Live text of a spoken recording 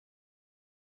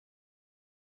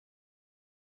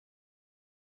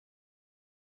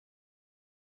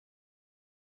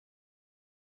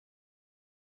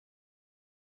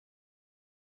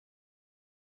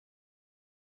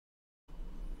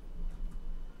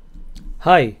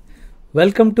Hi,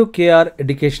 welcome to KR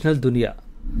Educational Dunya.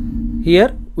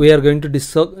 Here we are going to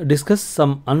discuss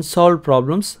some unsolved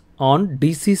problems on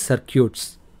DC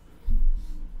circuits.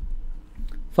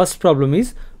 First problem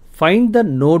is find the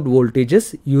node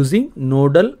voltages using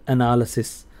nodal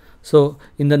analysis. So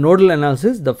in the nodal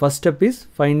analysis, the first step is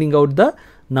finding out the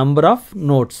number of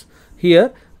nodes.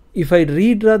 Here if I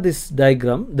redraw this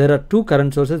diagram, there are two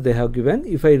current sources they have given.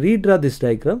 If I redraw this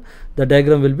diagram, the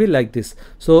diagram will be like this.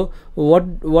 So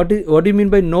what do you mean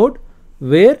by node?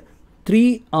 Where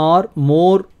three or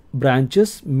more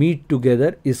branches meet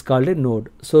together is called a node.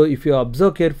 So if you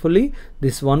observe carefully,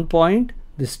 this 1 point,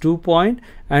 this 2 point,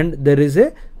 and there is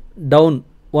a down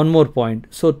one more point.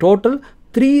 So total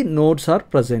 3 nodes are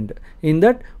present. In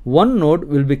that, one node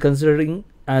will be considering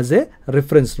as a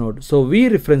reference node. So V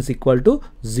reference equal to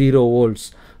 0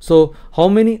 volts. So how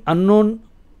many unknown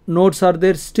nodes are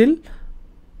there still?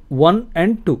 1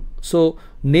 and 2. So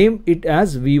name it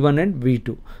as V1 and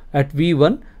V2. At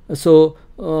V1, so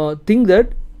think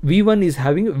that V1 is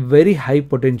having very high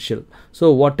potential.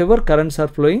 So whatever currents are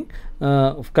flowing,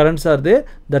 currents are there,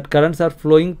 that currents are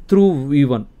flowing through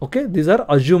V1. Okay, these are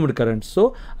assumed currents.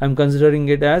 So I'm considering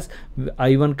it as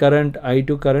I1 current,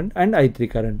 I2 current, and I3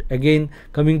 current. Again,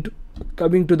 coming to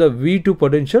the V2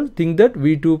 potential, think that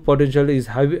V2 potential is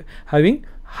having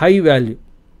high value.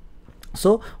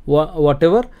 So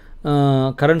whatever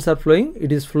currents are flowing,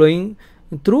 it is flowing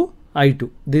through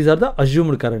I2. These are the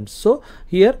assumed currents. So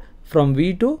here from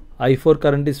V2, I4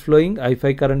 current is flowing,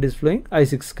 I5 current is flowing,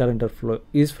 I6 current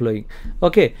is flowing.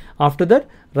 Okay, after that,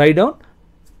 write down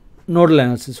nodal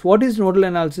analysis. What is nodal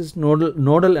analysis?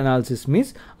 Nodal analysis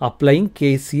means applying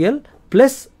KCL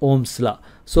plus Ohm's law.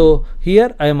 So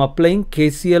here I am applying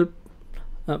KCL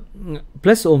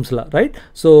plus Ohm's law, right?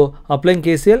 So applying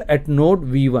KCL at node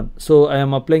V1. So I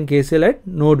am applying KCL at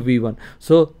node V1.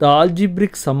 So the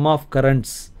algebraic sum of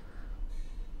currents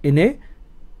in a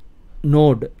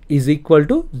node is equal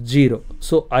to 0.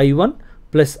 So I1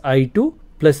 plus I2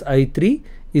 plus I3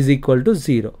 is equal to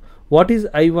 0. What is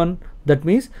I1? That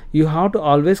means you have to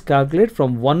always calculate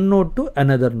from one node to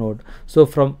another node. So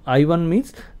from I1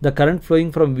 means the current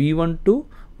flowing from V1 to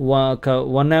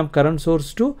 1 amp current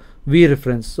source to V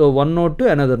reference. So one node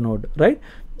to another node, right?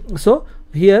 So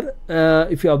here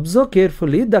if you observe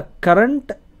carefully, the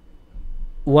current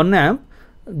 1 amp,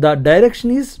 the direction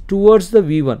is towards the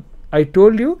V1. I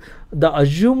told you the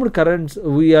assumed currents,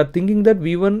 we are thinking that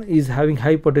V1 is having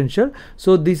high potential.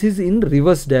 So this is in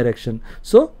reverse direction.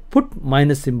 So put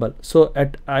minus symbol. So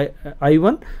at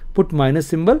I1 put minus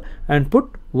symbol and put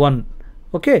 1.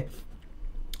 Okay.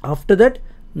 After that,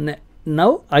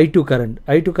 now I2 current.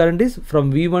 I2 current is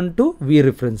from V1 to V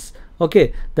reference.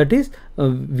 Okay. That is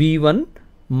V1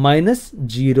 minus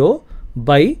 0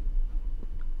 by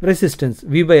resistance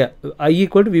V by R, I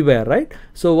equal to V by R, right?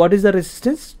 So what is the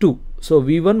resistance? 2. So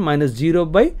V1 minus 0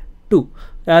 by 2.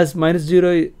 As minus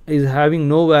 0 is having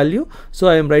no value, so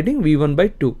I am writing V1 by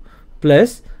 2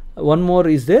 plus one more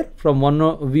is there from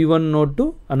V1 node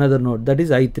to another node, that is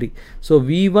I3. So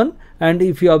V1, and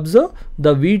if you observe,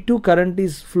 the V2 current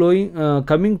is flowing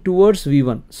coming towards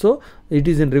V1. So it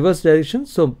is in reverse direction.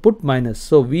 So put minus.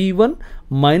 So V1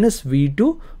 minus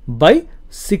V2 by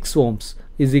 6 ohms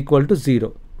is equal to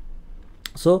 0.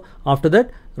 So after that,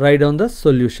 write down the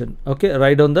solution. Okay,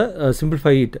 write down the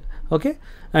simplify it. Okay,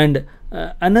 and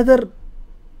another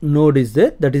node is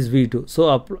there, that is V2.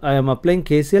 So I am applying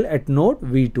KCL at node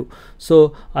V2.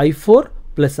 So I4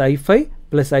 plus I5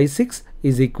 plus I6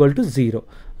 is equal to 0,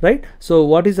 right? So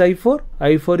what is I4?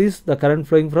 I4 is the current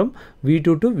flowing from V2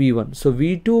 to V1. So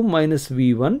V2 minus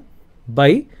V1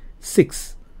 by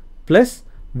 6 plus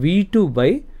V2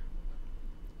 by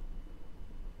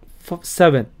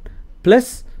 7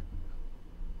 plus,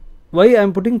 why I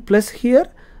am putting plus here?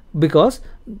 Because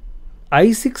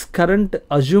I6 current,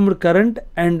 assumed current,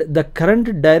 and the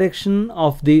current direction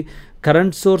of the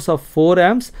current source of 4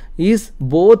 amps is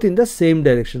both in the same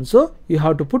direction. So you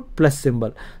have to put plus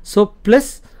symbol. So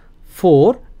plus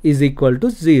 4 is equal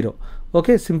to 0.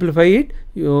 Okay, simplify it.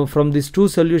 From these two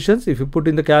solutions, if you put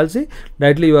in the calci,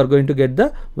 directly you are going to get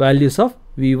the values of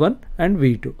V1 and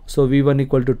V2. So V1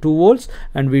 equal to 2 volts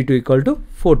and V2 equal to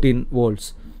 14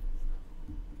 volts.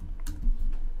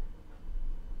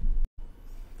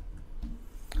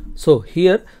 So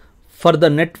here, for the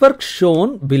network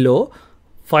shown below,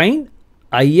 find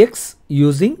Ix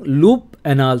using loop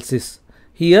analysis.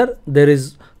 Here there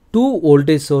is 2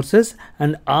 voltage sources,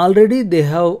 and already they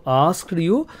have asked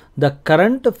you the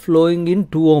current flowing in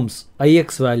 2 ohms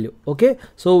Ix value. Okay,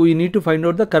 so we need to find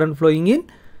out the current flowing in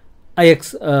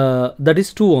Ix, that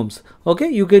is 2 ohms. Okay,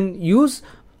 you can use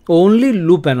only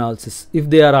loop analysis if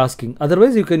they are asking.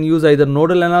 Otherwise you can use either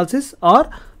nodal analysis or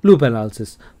loop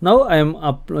analysis. Now I am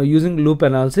using loop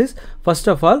analysis. First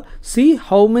of all, see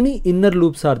how many inner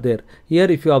loops are there. Here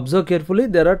if you observe carefully,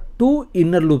 there are 2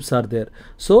 inner loops are there.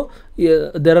 So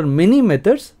there are many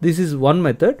methods. This is one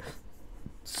method.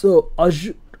 So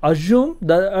assume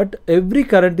that every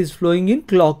current is flowing in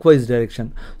clockwise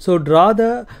direction. So draw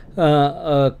the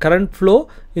current flow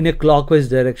in a clockwise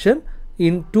direction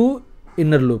in 2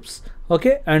 inner loops,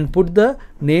 okay, and put the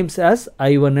names as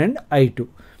I1 and I2.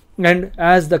 And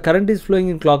as the current is flowing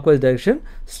in clockwise direction,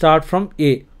 start from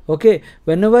A. Okay,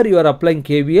 whenever you are applying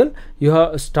KVL,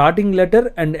 your starting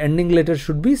letter and ending letter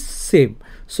should be same.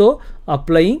 So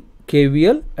applying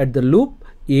KVL at the loop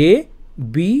A,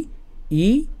 B,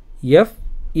 E, F,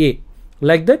 A,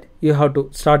 like that you have to,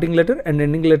 starting letter and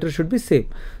ending letter should be same.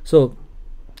 So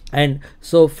and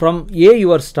so from A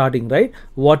you are starting, right?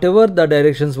 Whatever the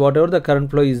directions, whatever the current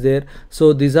flow is there,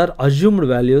 so these are assumed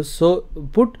values. So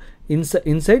put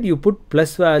inside you put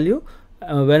plus value.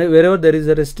 Wherever there is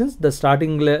a resistance, the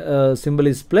starting symbol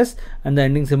is plus and the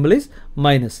ending symbol is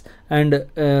minus. And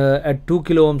at 2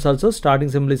 kilo ohms also, starting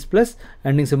symbol is plus,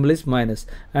 ending symbol is minus.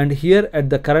 And here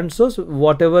at the current source,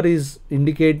 whatever is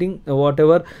indicating,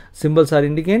 whatever symbols are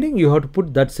indicating, you have to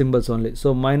put that symbols only.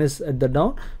 So minus at the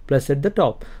down, plus at the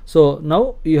top. So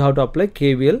now you have to apply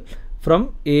KVL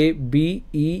from A, B,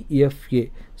 E, F, A.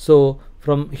 So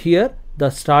from here, the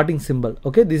starting symbol,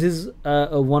 okay, this is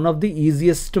one of the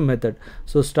easiest method.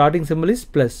 So starting symbol is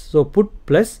plus, so put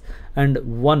plus and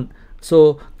 1.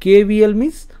 So KVL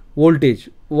means voltage.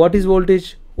 What is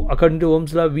voltage? According to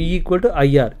Ohm's law, V equal to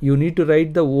IR. You need to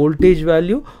write the voltage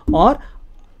value, or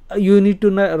you need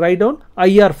to write down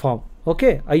IR form,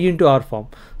 okay, I into R form.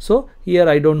 So here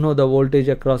I don't know the voltage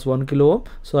across 1 kilo ohm,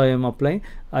 so I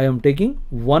am taking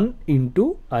 1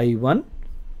 into I1.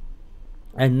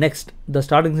 And next the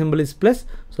starting symbol is plus,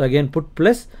 so again put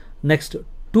plus. Next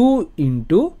 2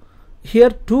 into, here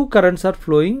 2 currents are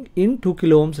flowing in 2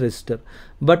 kilo ohms resistor,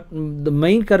 but the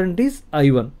main current is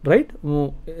I1, right?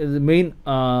 The main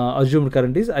assumed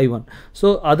current is I1.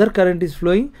 So other current is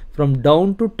flowing from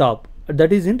down to top,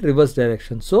 that is in reverse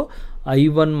direction. So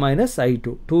I1 minus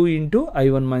I2, 2 into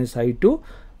I1 minus I2.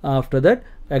 After that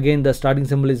again the starting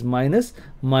symbol is minus,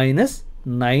 minus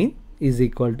 9 is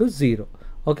equal to 0.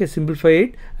 Okay, simplify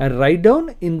it and write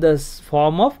down in the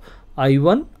form of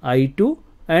I1, I2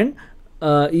 and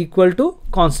equal to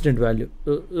constant value.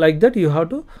 Like that you have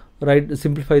to write,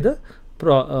 simplify the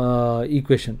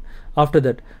equation. After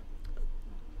that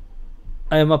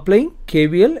I am applying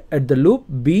KVL at the loop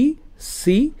B,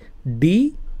 C,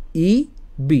 D, E,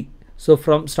 B. So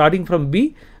from starting from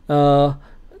B,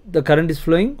 the current is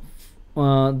flowing,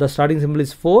 the starting symbol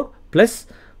is 4 plus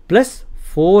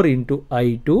 4 into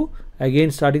I2.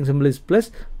 Again starting symbol is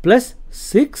plus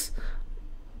 6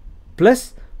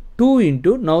 plus 2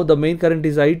 into, now the main current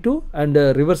is I2 and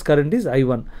reverse current is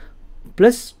I1,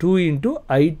 plus 2 into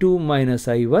I2 minus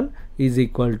I1 is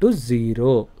equal to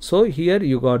 0. So here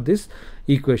you got this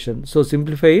equation. So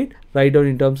simplify it, write down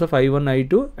in terms of I1,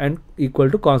 I2 and equal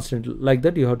to constant, like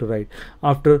that you have to write.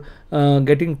 After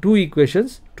getting 2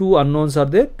 equations, 2 unknowns are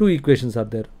there, 2 equations are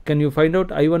there. Can you find out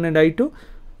I1 and I2?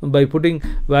 By putting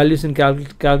values in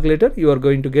calculator, you are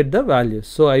going to get the values.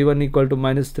 So I1 equal to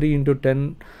minus 3 into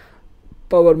 10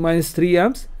 power minus 3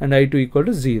 amps and I2 equal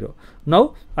to 0.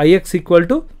 Now Ix equal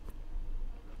to,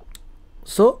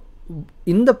 so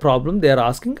in the problem they are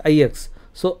asking Ix.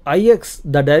 So Ix,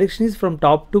 the direction is from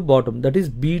top to bottom, that is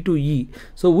B to E.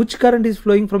 So which current is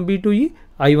flowing from B to E?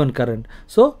 I1 current.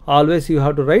 So always you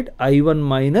have to write I1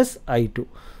 minus I2.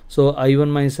 So I1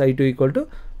 minus I2 equal to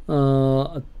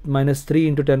minus 3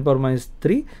 into 10 power minus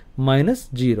 3 minus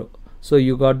 0. So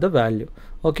you got the value.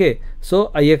 Okay, so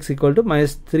Ix equal to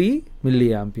minus 3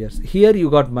 milliamperes. Here you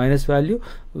got minus value,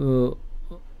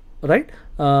 right?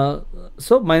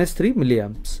 So minus 3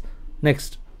 milliamps.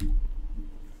 Next,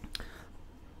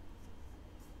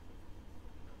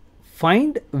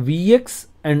 find Vx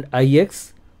and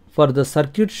Ix for the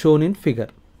circuit shown in figure.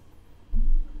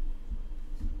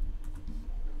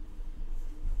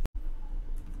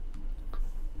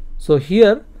 So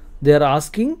here they are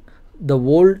asking the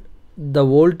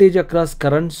voltage across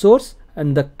current source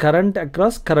and the current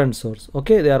across current source.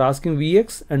 Okay, they are asking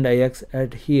Vx and Ix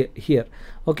at here.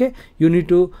 Okay, you need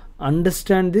to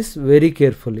understand this very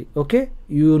carefully. Okay,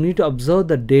 you need to observe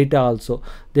the data also.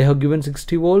 They have given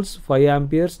 60 volts, 5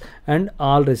 amperes and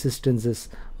all resistances.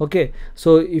 Okay,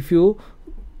 so if you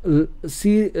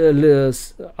see,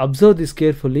 observe this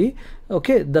carefully.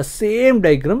 Okay, the same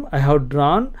diagram I have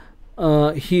drawn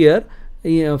here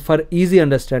for easy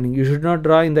understanding. You should not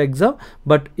draw in the exam,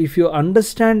 but if you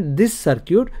understand this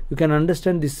circuit, you can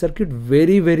understand this circuit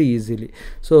very easily.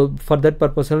 So for that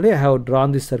purpose only I have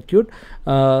drawn this circuit.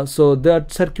 So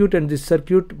that circuit and this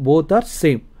circuit both are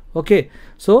same. Okay,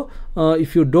 so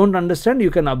if you don't understand,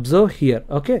 you can observe here.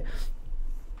 Okay,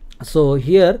 so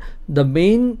here the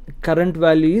main current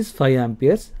value is 5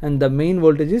 amperes and the main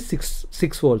voltage is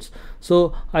 6 volts.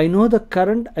 So I know the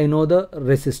current, I know the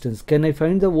resistance. Can I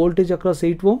find the voltage across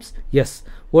 8 ohms? Yes,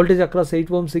 voltage across 8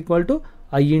 ohms equal to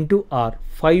I into R.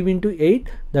 5 into 8,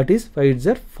 that is 5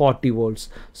 is 40 volts.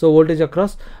 So voltage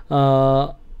across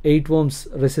 8 ohms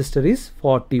resistor is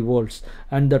 40 volts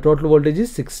and the total voltage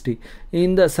is 60.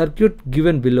 In the circuit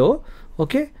given below,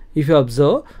 okay, if you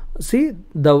observe, see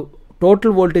the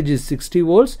total voltage is 60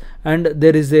 volts and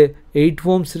there is a 8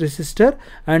 ohms resistor,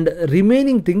 and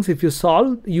remaining things if you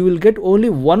solve, you will get only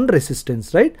one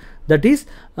resistance, right? That is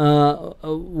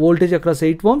voltage across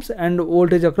 8 ohms and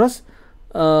voltage across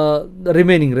the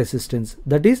remaining resistance,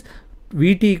 that is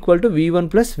Vt equal to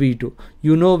V1 plus V2.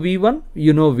 You know V1,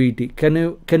 you know Vt.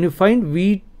 Can you find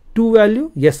V2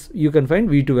 value? Yes, you can find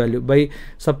V2 value by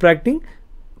subtracting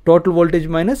total voltage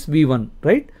minus V1,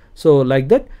 right? So like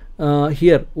that,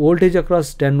 here voltage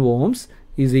across 10 ohms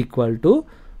is equal to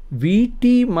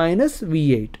Vt minus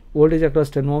V8. Voltage across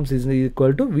 10 ohms is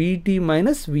equal to Vt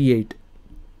minus V8.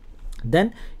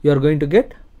 Then you are going to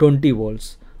get 20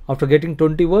 volts. After getting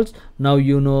 20 volts, now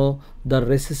you know the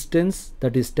resistance,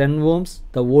 that is 10 ohms,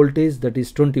 the voltage, that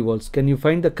is 20 volts. Can you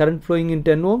find the current flowing in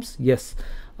 10 ohms? Yes,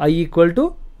 I equal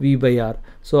to V by R.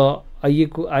 So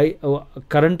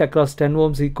current across 10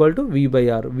 ohms equal to V by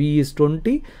R. V is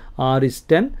 20, R is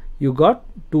 10. You got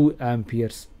 2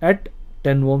 amperes at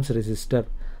 10 ohms resistor,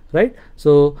 right?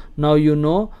 So now you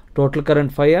know total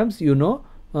current 5 amps, you know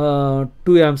 2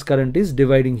 amps current is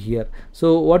dividing here.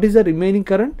 So what is the remaining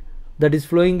current that is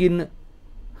flowing in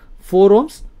 4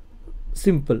 ohms?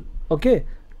 Simple. Okay,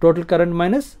 total current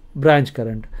minus branch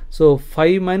current. So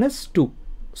 5 minus 2.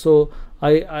 So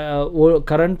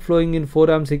current flowing in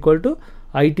 4 amps equal to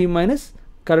IT minus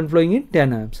current flowing in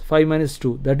 10 amps. 5 minus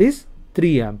 2, that is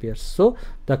 3 amperes. So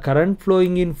the current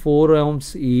flowing in 4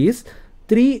 ohms is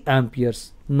 3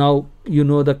 amperes. Now you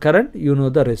know the current, you know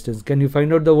the resistance. Can you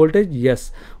find out the voltage?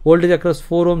 Yes, voltage across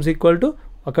 4 ohms equal to,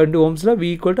 according to Ohm's law,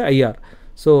 V equal to IR.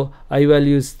 So I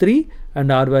value is 3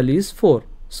 and R value is 4.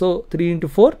 So 3 into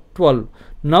 4, 12.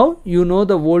 Now you know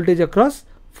the voltage across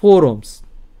 4 ohms.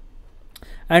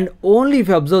 And only if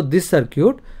you observe this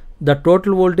circuit, the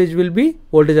total voltage will be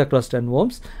voltage across 10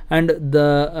 ohms and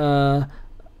the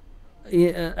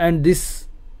and this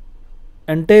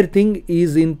entire thing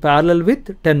is in parallel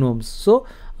with 10 ohms. So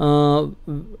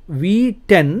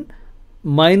V10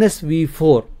 minus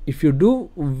V4, if you do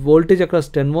voltage across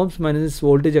 10 ohms minus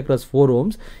voltage across 4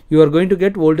 ohms, you are going to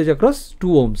get voltage across 2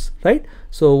 ohms, right?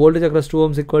 So voltage across 2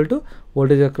 ohms equal to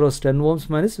voltage across 10 ohms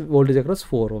minus voltage across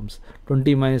 4 ohms.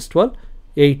 20 minus 12,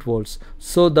 8 volts.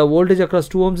 So the voltage across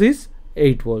 2 ohms is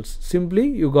 8 volts. Simply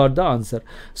you got the answer.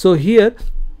 So here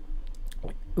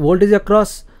voltage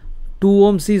across 2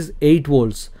 ohms is 8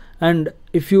 volts, and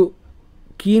if you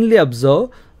keenly observe,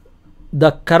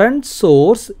 the current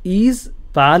source is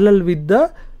parallel with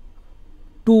the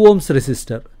 2 ohms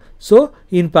resistor. So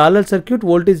in parallel circuit,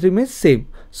 voltage remains same.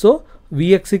 So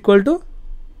Vx equal to,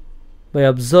 by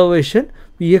observation,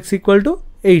 Vx equal to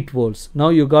 8 volts. Now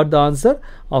you got the answer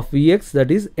of Vx,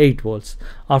 that is 8 volts.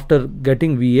 After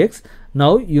getting Vx,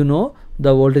 now you know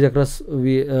the voltage across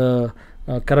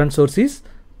current source is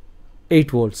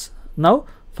 8 volts. Now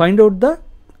find out the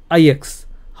Ix.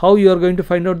 How you are going to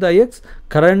find out the Ix?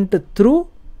 Current through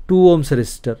 2 ohms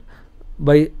resistor.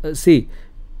 By see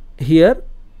here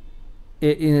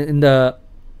in the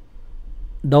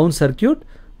down circuit,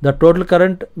 the total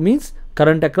current means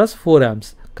current across 4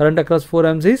 amps. Current across 4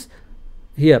 amps is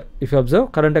here. If you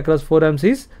observe, current across 4 amps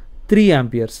is 3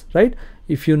 amperes, right?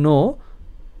 If you know,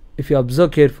 if you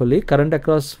observe carefully, current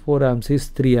across 4 amps is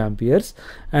 3 amperes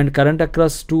and current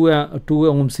across 2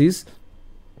 ohms is,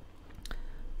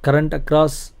 current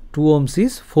across 2 ohms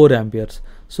is 4 amperes.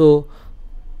 So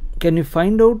can you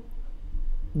find out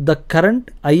the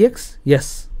current Ix?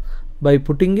 Yes, by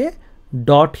putting a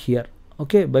dot here.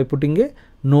 Okay, by putting a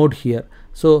node here.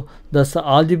 So the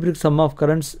algebraic sum of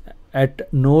currents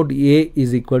at node A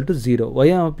is equal to 0. Why I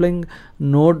am applying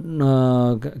node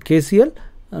KCL?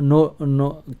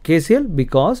 KCL,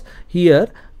 because here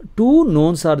two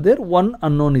knowns are there, one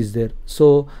unknown is there.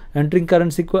 So entering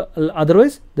currents equal,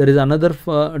 otherwise there is another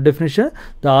definition,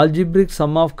 the algebraic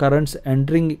sum of currents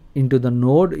entering into the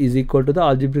node is equal to the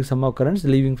algebraic sum of currents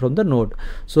leaving from the node.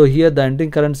 So here the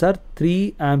entering currents are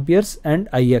 3 amperes and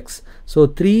Ix. So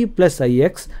 3 plus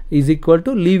Ix is equal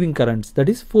to leaving currents, that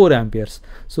is 4 amperes.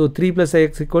 So 3 plus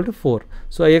Ix equal to 4.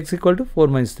 So Ix equal to 4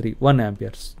 minus 3, 1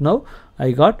 amperes. Now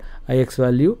I got Ix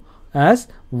value as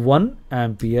 1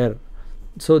 ampere.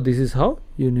 So this is how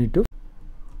you need to.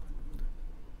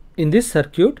 In this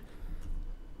circuit,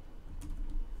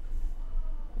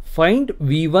 find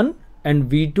V1 and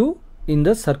V2 in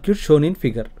the circuit shown in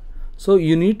figure. So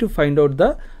you need to find out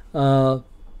the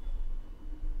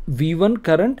V1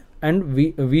 current and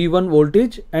V1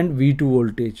 voltage and V2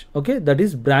 voltage. Okay, that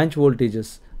is branch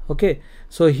voltages. Okay,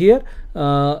 so here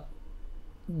the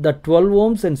 12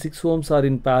 ohms and 6 ohms are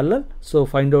in parallel. So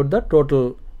find out the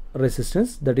total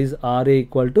resistance, that is Ra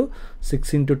equal to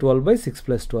 6 into 12 by 6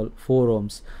 plus 12, 4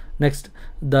 ohms. Next,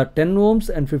 the 10 ohms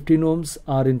and 15 ohms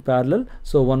are in parallel.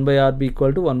 So 1 by Rb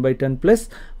equal to 1 by 10 plus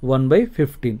 1 by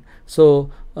 15.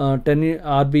 So 10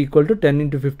 Rb equal to 10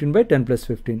 into 15 by 10 plus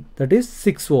 15, that is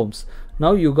 6 ohms.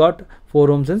 Now you got 4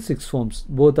 ohms and 6 ohms,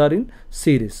 both are in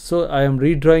series. So I am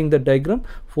redrawing the diagram,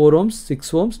 4 ohms,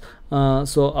 6 ohms.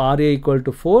 So Ra equal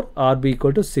to 4, Rb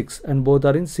equal to 6, and both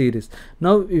are in series.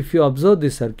 Now if you observe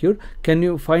this circuit, can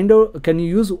you find out, can you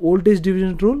use voltage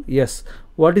division rule? Yes.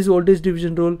 What is voltage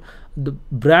division rule? The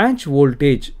branch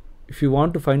voltage, if you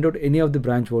want to find out any of the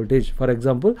branch voltage, for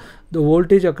example the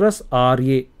voltage across Ra,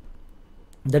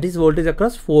 that is voltage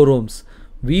across 4 ohms,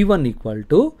 V1 equal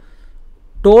to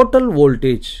total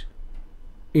voltage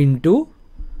into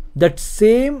that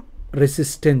same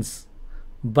resistance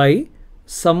by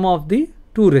sum of the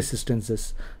two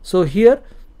resistances. So here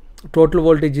total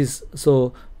voltage is,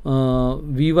 so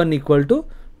V1 equal to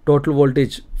total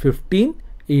voltage 15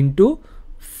 into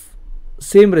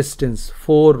same resistance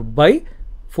 4 by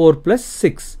 4 plus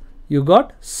 6, you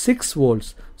got 6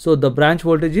 volts. So the branch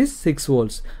voltage is 6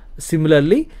 volts.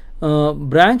 Similarly,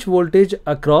 branch voltage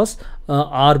across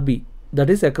Rb, that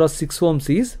is across 6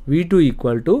 ohms, is V2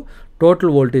 equal to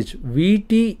total voltage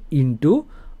Vt into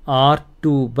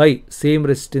R2 by same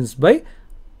resistance by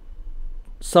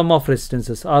sum of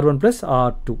resistances R1 plus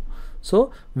R2.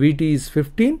 So Vt is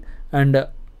 15 and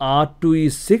R2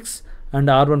 is 6 and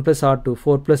R1 plus R2,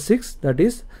 4 plus 6, that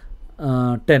is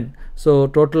 10. So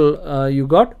total you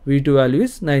got V2 value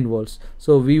is 9 volts.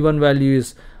 So V1 value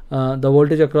is the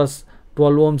voltage across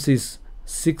 12 ohms is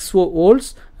 6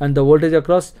 volts and the voltage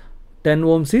across 10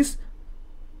 ohms is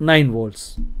 9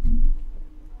 volts.